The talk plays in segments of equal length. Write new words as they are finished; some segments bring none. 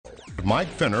Mike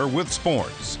Finner with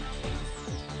sports.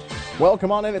 Well,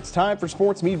 come on in. It's time for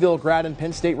sports. Meadville grad and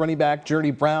Penn State running back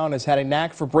Journey Brown has had a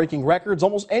knack for breaking records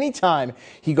almost any time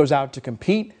he goes out to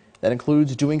compete. That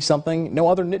includes doing something no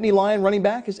other Nittany Lion running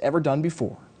back has ever done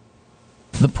before.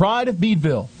 The pride of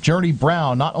Meadville, Journey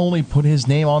Brown, not only put his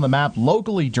name on the map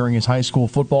locally during his high school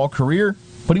football career,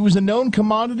 but he was a known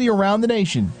commodity around the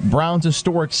nation. Brown's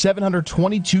historic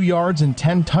 722 yards and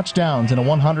 10 touchdowns in a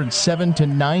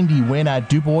 107-90 win at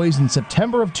Du Bois in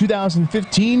September of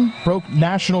 2015 broke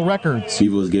national records.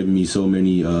 Meadville has given me so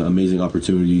many amazing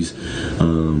opportunities,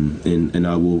 and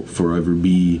I will forever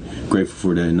be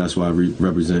grateful for that, and that's why I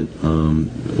represent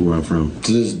where I'm from.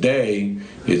 To this day,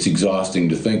 it's exhausting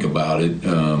to think about it,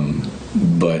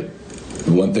 but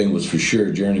one thing was for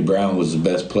sure, Journey Brown was the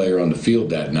best player on the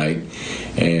field that night,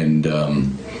 and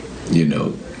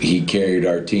he carried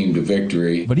our team to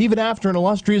victory. But even after an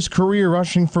illustrious career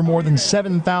rushing for more than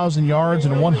 7,000 yards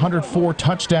and 104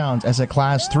 touchdowns as a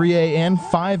Class 3A and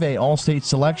 5A All-State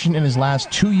selection in his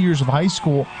last 2 years of high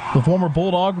school, the former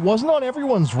Bulldog wasn't on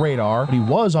everyone's radar, but he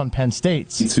was on Penn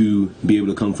State's. To be able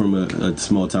to come from a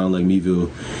small town like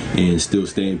Meadville and still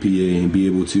stay in PA and be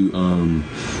able to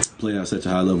play at such a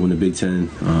high level in the Big Ten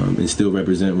and still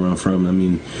represent where I'm from. I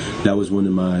mean, that was one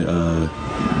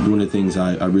of the things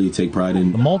I really take pride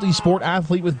in. The multi-sport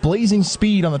athlete with blazing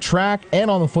speed on the track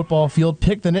and on the football field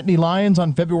picked the Nittany Lions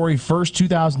on February 1st,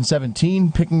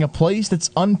 2017, picking a place that's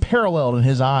unparalleled in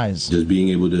his eyes. Just being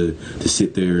able to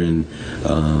sit there and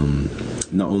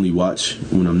not only watch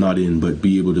when I'm not in, but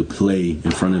be able to play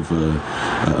in front of an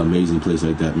amazing place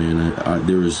like that, man.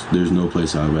 There's no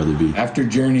place I'd rather be. After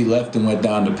Journey left and went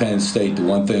down to Penn State, the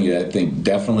one thing that I think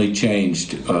definitely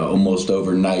changed almost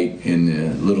overnight in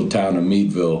the little town of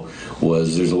Meadville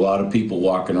was there's a lot of people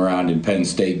walking around in Penn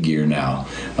State gear now.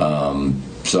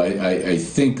 So I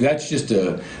think that's just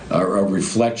a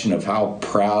reflection of how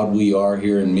proud we are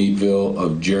here in Meadville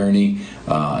of Journey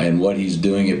and what he's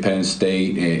doing at Penn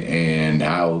State and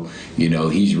how,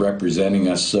 he's representing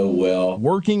us so well.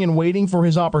 Working and waiting for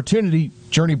his opportunity,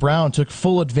 Journey Brown took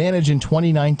full advantage in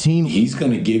 2019. He's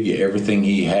going to give you everything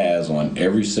he has on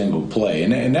every single play.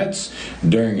 And that's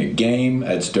during a game,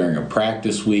 that's during a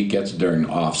practice week, that's during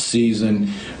off season.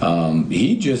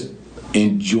 He just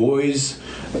enjoys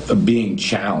being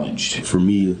challenged. For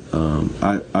me,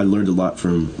 I learned a lot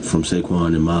from Saquon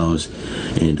and Miles,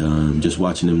 and just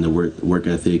watching them, the work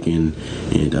ethic and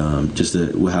just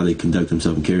how they conduct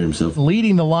themselves and carry themselves.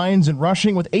 Leading the Lions in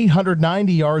rushing with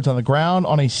 890 yards on the ground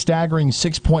on a staggering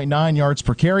 6.9 yards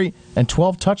per carry and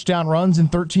 12 touchdown runs in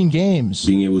 13 games.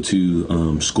 Being able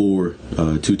to score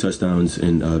 2 touchdowns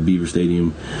in Beaver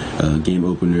Stadium, game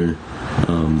opener,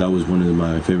 that was one of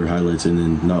my favorite highlights. And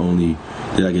then not only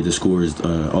did I get the scores,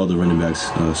 all the running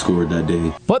backs scored that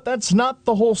day. But that's not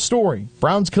the whole story.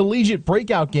 Brown's collegiate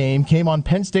breakout game came on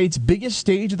Penn State's biggest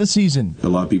stage of the season. A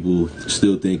lot of people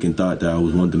still think and thought that I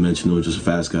was one-dimensional, just a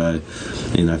fast guy,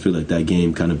 and I feel like that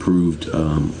game kind of proved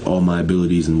all my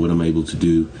abilities and what I'm able to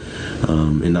do.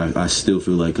 And I still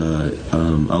feel like I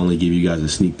only give you guys a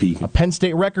sneak peek. A Penn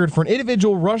State record for an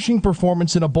individual rushing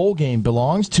performance in a bowl game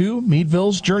belongs to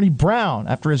Meadville's Journey Brown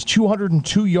after his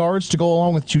 202 yards to go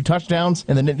along with 2 touchdowns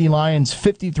in the Nittany Lions'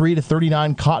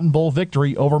 53-39 Cotton Bowl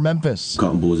victory over Memphis.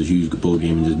 Cotton Bowl is a huge bowl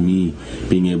game, and just me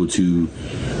being able to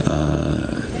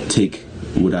take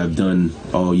what I've done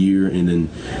all year and then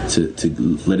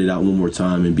to let it out one more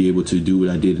time and be able to do what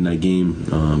I did in that game,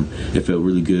 it felt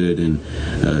really good, and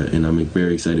I'm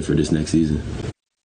very excited for this next season.